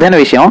నాకు అర్థమైన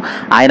విషయం,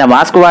 ఆయన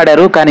మాస్క్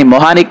వాడారు కానీ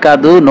మొహానికి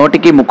కాదు,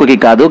 నోటికి ముక్కుకి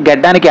కాదు,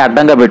 గెడ్డానికి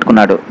అడ్డంగా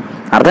పెట్టుకున్నాడు.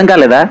 అర్థం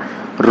కాలేదా?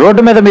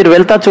 రోడ్డు మీద మీరు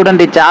వెళ్తా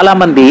చూడండి, చాలా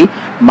మంది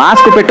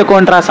మాస్క్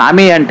పెట్టుకోండిరా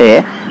సామి అంటే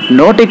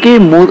నోటికి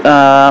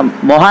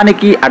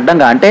మొహానికి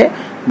అడ్డంగా, అంటే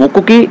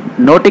ముక్కుకి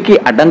నోటికి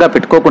అడ్డంగా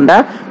పెట్టుకోకుండా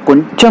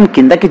కొంచెం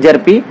కిందకి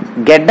జరిపి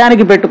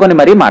గెడ్డానికి పెట్టుకొని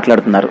మరీ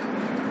మాట్లాడుతున్నారు.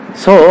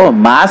 సో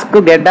మాస్క్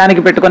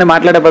గెడ్డానికి పెట్టుకొని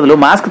మాట్లాడే బదులు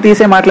మాస్క్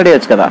తీసే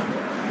మాట్లాడేయచ్చు కదా.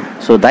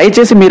 సో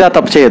దయచేసి మీరు ఆ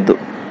తప్పు చేయొద్దు.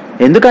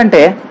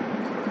 ఎందుకంటే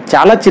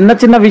చాలా చిన్న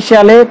చిన్న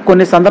విషయాలే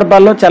కొన్ని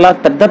సందర్భాల్లో చాలా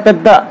పెద్ద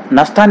పెద్ద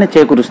నష్టాన్ని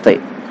చేకూరుస్తాయి.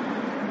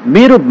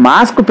 మీరు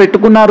మాస్క్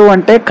పెట్టుకున్నారు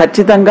అంటే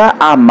ఖచ్చితంగా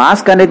ఆ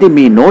మాస్క్ అనేది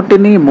మీ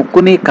నోటిని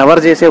ముక్కుని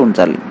కవర్ చేసే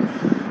ఉంచాలి.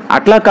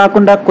 అట్లా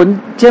కాకుండా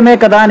కొంచెమే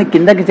కదా అని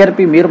కిందకి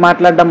జరిపి మీరు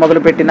మాట్లాడడం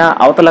మొదలుపెట్టినా,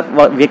 అవతల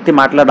వ్యక్తి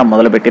మాట్లాడడం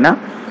మొదలుపెట్టినా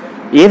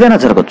ఏదైనా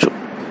జరగచ్చు.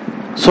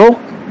 సో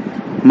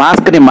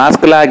మాస్క్ని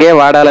మాస్క్ లాగే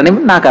వాడాలని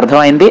నాకు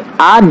అర్థమైంది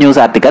ఆ న్యూస్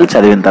ఆర్టికల్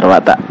చదివిన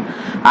తర్వాత.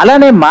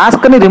 అలానే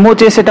మాస్క్ని రిమూవ్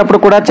చేసేటప్పుడు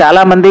కూడా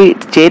చాలామంది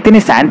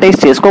చేతిని శానిటైజ్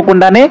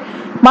చేసుకోకుండానే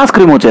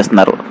మాస్క్ రిమూవ్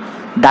చేస్తున్నారు.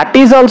 That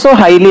is also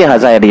highly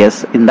హజారియస్.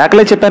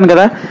 ఇందాకలే చెప్పాను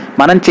కదా,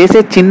 మనం చేసే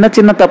చిన్న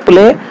చిన్న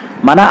తప్పులే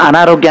మన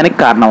అనారోగ్యానికి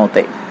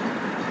కారణమవుతాయి.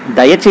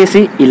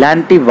 దయచేసి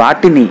ఇలాంటి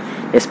వాటిని,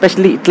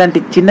 ఎస్పెషల్లీ ఇట్లాంటి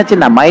చిన్న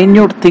చిన్న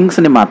మైన్యూట్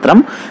థింగ్స్ని మాత్రం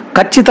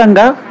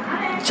ఖచ్చితంగా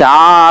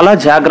చాలా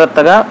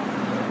జాగ్రత్తగా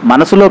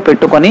మనసులో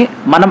పెట్టుకొని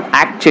మనం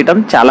యాక్ట్ చేయడం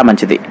చాలా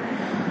మంచిది.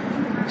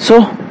 సో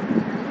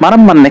మనం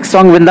మన నెక్స్ట్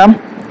సాంగ్ విందాం.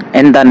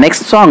 అండ్ ద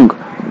నెక్స్ట్ సాంగ్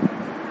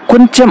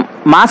కొంచెం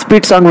మా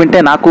స్పీడ్ సాంగ్ వింటే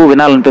నాకు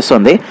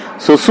వినాలనిపిస్తుంది.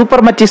 సో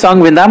సూపర్ మచ్చి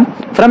సాంగ్ విందాం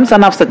from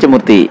son of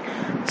Satyamurthy.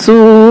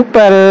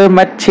 Super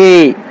మచ్చి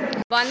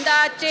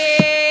வந்தாச்சே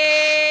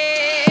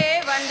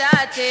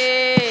வந்தாச்சே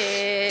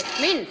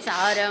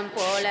மின்சாரம்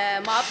போல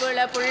மாப்பிள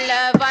புள்ள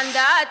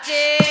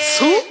வந்தாச்சே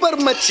సూపర్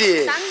మచ్చి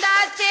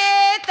தந்தாச்சே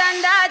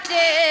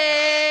தந்தாச்சே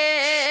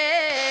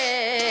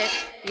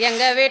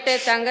எங்க வீட்டு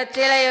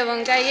தங்கச்சிலைய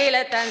உன் கையில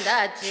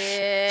தந்தாச்சே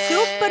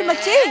సూపర్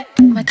మచ్చి.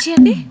 మచ్చి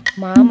అంటే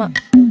మామ.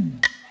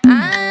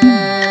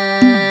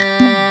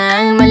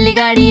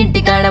 మల్లిగాడి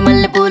ఇంటికాడ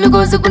మల్లె పూలు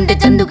కోసుకుంటే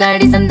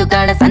చందుగాడి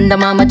సందుకాడ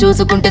సందమామ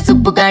చూసుకుంటే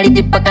సుప్పుగాడి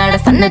తిప్పకాడ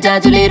సన్న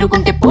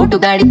జాజులేరుకుంటే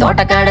పోటుగాడి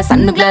తోటకాడ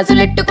సన్ను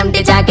గ్లాసులెట్టుకుంటే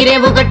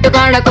చాకిరేవు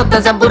గట్టుకాడ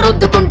కొత్త సబ్బు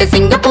రుద్దుకుంటే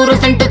సింగపూరు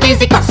సెంటు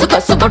తీసి కస్సు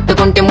కస్సు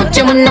కొట్టుకుంటే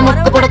ముచ్చెమున్న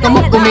ముక్కు పొడక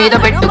ముక్కు మీద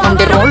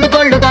పెట్టుకుంటే రోడ్డు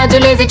గోల్డ్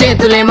గాజులేసి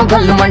చేతులేమో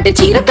గల్లు అంటే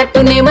చీర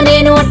కట్టునేమో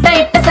నేను అట్ట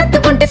ఇట్ట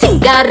సత్తుకుంటే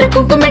సింగారు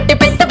కుంకుమెట్టి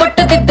పెద్ద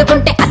బొట్టు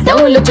తిద్దుకుంటే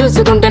అద్దవులు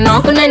చూసుకుంటే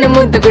నాకు నేను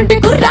ముద్దుకుంటే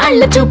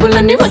కుర్రాళ్ల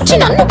చూపులన్నీ వచ్చి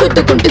నన్ను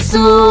గుద్దుకుంటే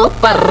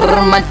సూపర్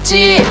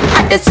మచ్చి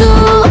అంటే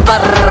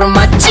సూపర్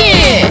మచ్చి.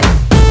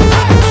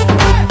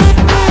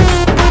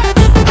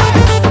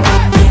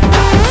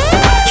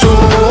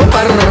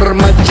 సూపర్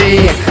మచ్చి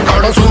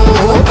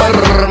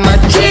సూపర్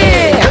మచ్చి.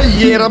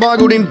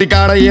 ఈరబాగుడింటి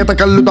కాడ ఈత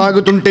కళ్ళు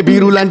తాగుతుంటే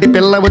బీరు లాంటి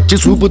పిల్ల వచ్చి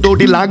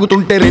సూపుతోటి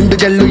లాగుతుంటే రెండు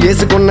జళ్ళు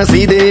వేసుకున్న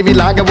శ్రీదేవి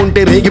లాగా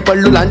ఉంటే రేగి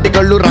పళ్ళు లాంటి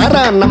కళ్ళు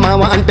రారా అన్న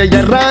మామ అంటే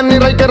ఎర్రాన్ని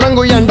రైక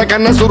రంగు ఎండ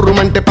కన్న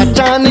సుర్రుమంటే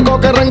పచ్చాన్ని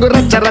కోక రంగు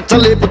రచ్చ రచ్చ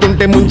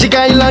లేపుతుంటే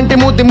ముంచికాయ లాంటి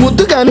మూతి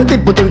ముద్దుగాను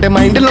తిప్పుతుంటే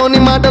మైండ్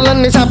లోని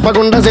మాటలన్నీ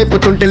చెప్పకుండా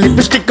చెప్పుతుంటే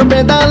లిప్స్టిక్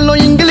పేదాల్లో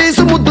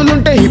ఇంగ్లీషు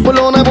ముద్దులుంటే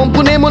హిప్పులోన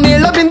వంపునేమో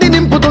నీళ్ల బింది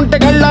నింపుతుంటే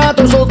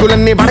కళ్ళాతో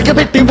సోకులన్నీ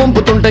బడకబెట్టి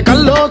వంపుతుంటే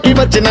కల్లోకి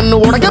వచ్చి నన్ను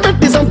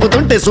ఉడకబెట్టి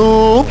చంపుతుంటే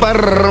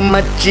సూపర్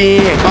మచ్చి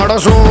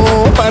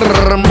సూపర్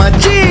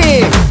మచ్చి.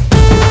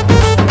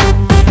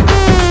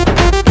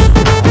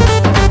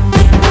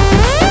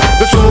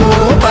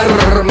 సూపర్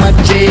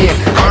మచ్చి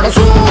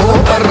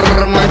సూపర్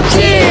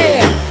మచ్చి.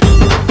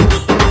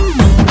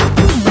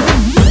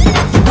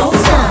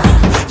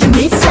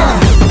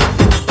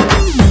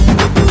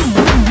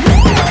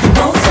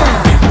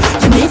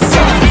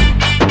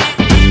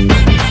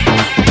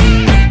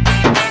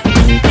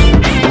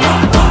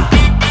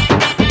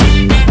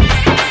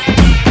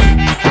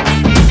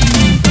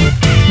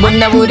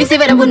 మొన్న ఊరి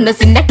శివర ఉన్న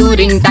చిన్న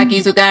టూరింగ్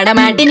టాకీసు కాడ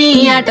మాటిని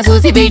ఆట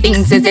చూసి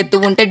వెయిటింగ్ చేసేత్తు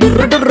ఉంటే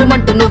డుర్రు డుర్రు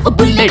మంటూ నువ్వు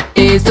బుల్లెట్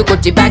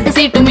వేసుకొచ్చి బ్యాక్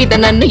సీటు మీద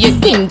నన్ను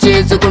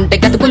ఎక్కించేసుకుంటే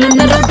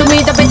గతుకులున్న రోడ్డు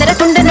మీద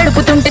బెదరకుండా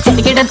నడుపుతుంటే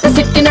సిటికెడంత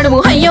సిట్టి నడుము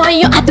అయ్యో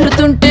అయ్యో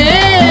అదురుతుంటే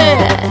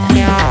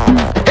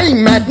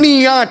మ్యాట్నీ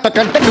ఆట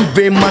కంటే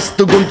నువ్వే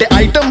మస్తుగుంటే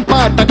ఐటమ్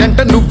పాట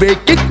కంటే నువ్వే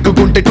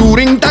కిక్కుకుంటే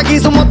టూరింగ్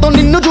టాకీసు మొత్తం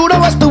నిన్ను చూడ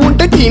వస్తూ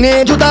ఉంటే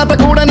టీనేజ్ తాత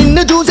కూడా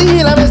నిన్ను చూసి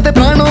ఇలా వేస్తే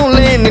ప్రాణం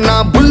లేని నా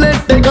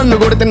బుల్లెట్ కన్ను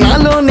కొడితే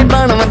నాలోని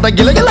ప్రాణం అంతా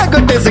గిలగిలా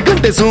కొట్టేసి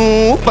కొట్టే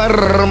సూపర్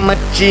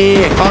మచ్చి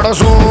ఆడ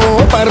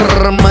సూపర్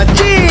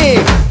మచ్చి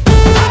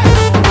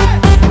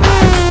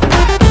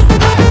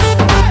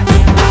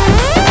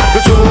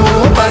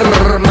సూపర్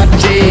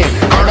మచ్చి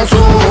ఆడ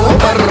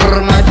సూపర్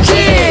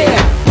మచ్చి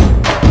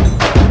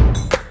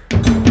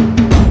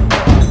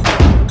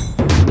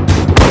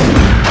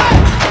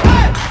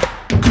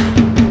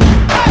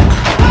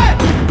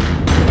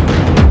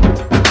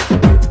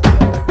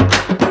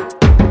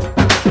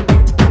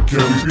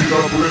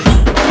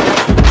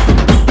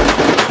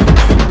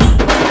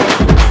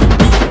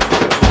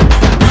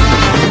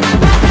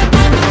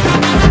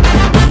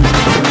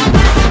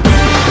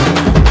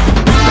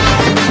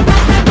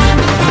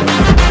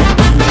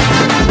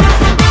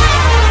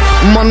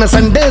మొన్న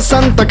సండే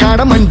సంత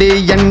కాడమండే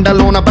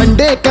ఎండలోన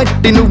బండే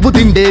కట్టి నువ్వు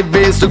తిండే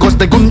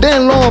వేసుకొస్తే గుండె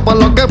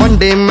లోపలొక్క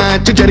బండే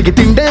మ్యాచ్ జరిగి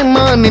తిండే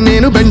మాని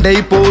నేను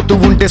బెండైపోతూ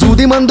ఉంటే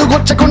సూది మందు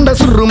గొచ్చకుండా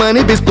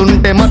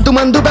సుర్రుమనిపిస్తుంటే మత్తు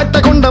మందు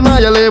పెట్టకుండా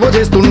మాయలేవో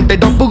చేస్తుంటే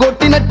డబ్బు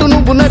కొట్టినట్టు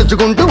నువ్వు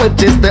నడుచుకుంటూ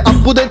వచ్చేస్తే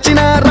అప్పు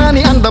తెచ్చినా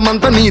రాని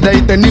అందమంతా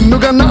నీదైతే నిన్ను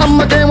కన్నా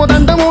అమ్మకేమో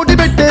దండ మూటి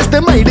పెట్టేస్తే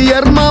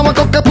మైడియర్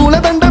మామకొక్క పూల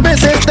దండ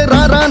వేసేస్తే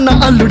రారా నా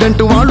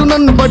అల్లుడంటూ వాడు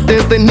నన్ను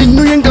పట్టేస్తే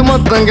నిన్ను ఇంకా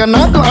మొత్తంగా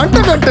నాకు అంట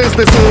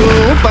కట్టేస్తే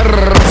super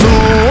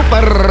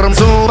super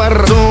super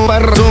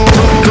super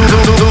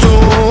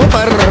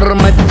super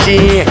మచ్చి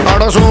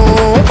ఆడ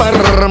సూపర్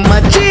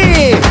మచ్చి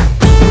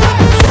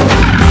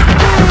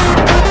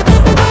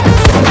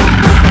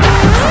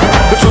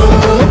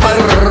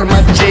సూపర్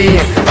మచ్చి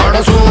ఆడ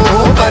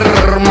సూపర్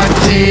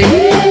మచ్చి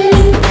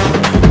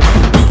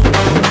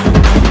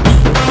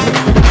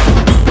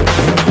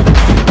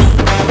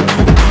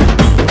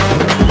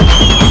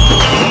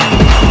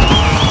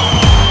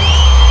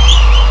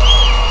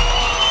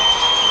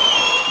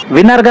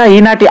విన్నర్గా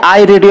ఈనాటి ఐ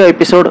రేడియో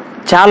ఎపిసోడ్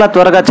చాలా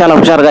త్వరగా చాలా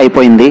హుషారుగా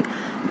అయిపోయింది.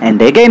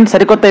 అండ్ అగైన్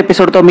సరికొత్త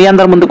ఎపిసోడ్తో మీ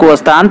అందరి ముందుకు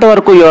వస్తా.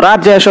 అంతవరకు your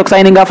RJ Ashok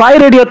signing off I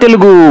radio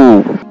Telugu.